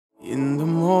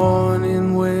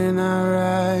morning when I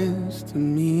rise to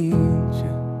meet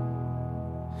you,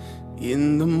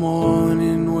 in the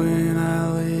morning when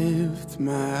I lift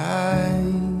my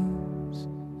eyes,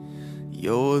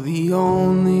 you're the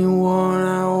only one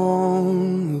I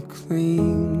want to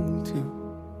cling to.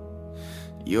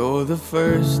 You're the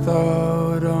first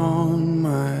thought on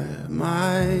my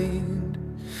mind.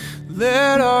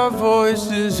 Let our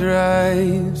voices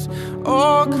rise,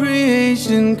 all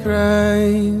creation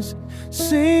cries,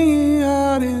 singing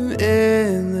out in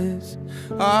endless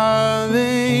hallelujah.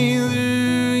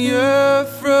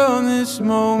 From this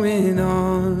moment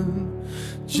on,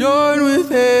 join with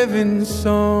heaven's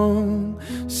song,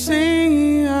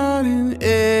 singing out in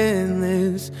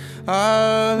endless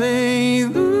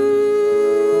hallelujah.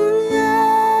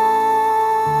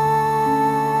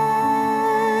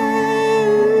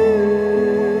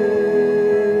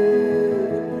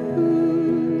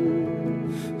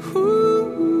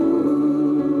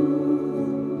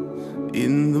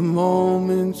 In the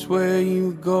moments where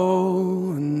you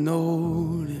go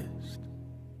unnoticed,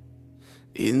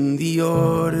 in the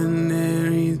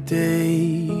ordinary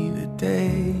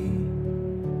day-to-day,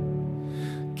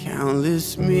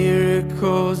 countless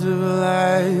miracles of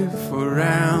life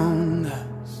around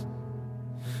us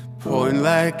point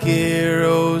like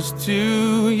arrows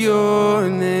to your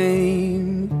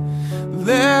name.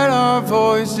 Let our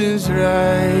voices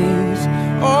rise,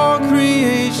 all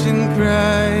creation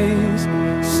cries,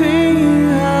 singing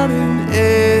out in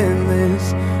endless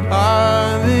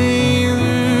hallelujah.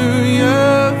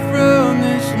 From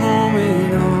this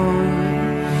moment on,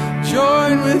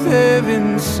 join with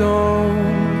heaven's song,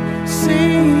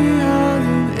 singing